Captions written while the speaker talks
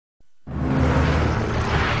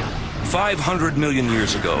500 million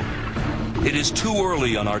years ago, it is too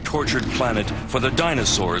early on our tortured planet for the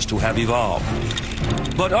dinosaurs to have evolved.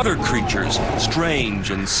 But other creatures,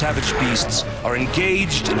 strange and savage beasts, are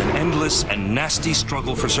engaged in an endless and nasty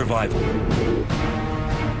struggle for survival.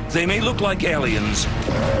 They may look like aliens,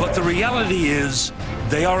 but the reality is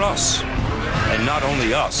they are us. And not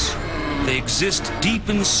only us, they exist deep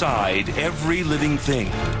inside every living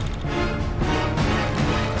thing.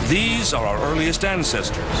 These are our earliest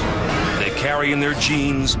ancestors. They carry in their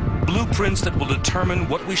genes blueprints that will determine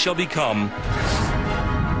what we shall become,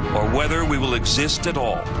 or whether we will exist at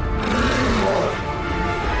all.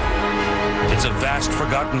 It's a vast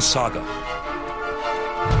forgotten saga.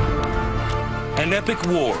 An epic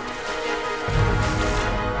war.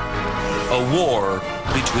 A war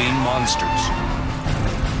between monsters.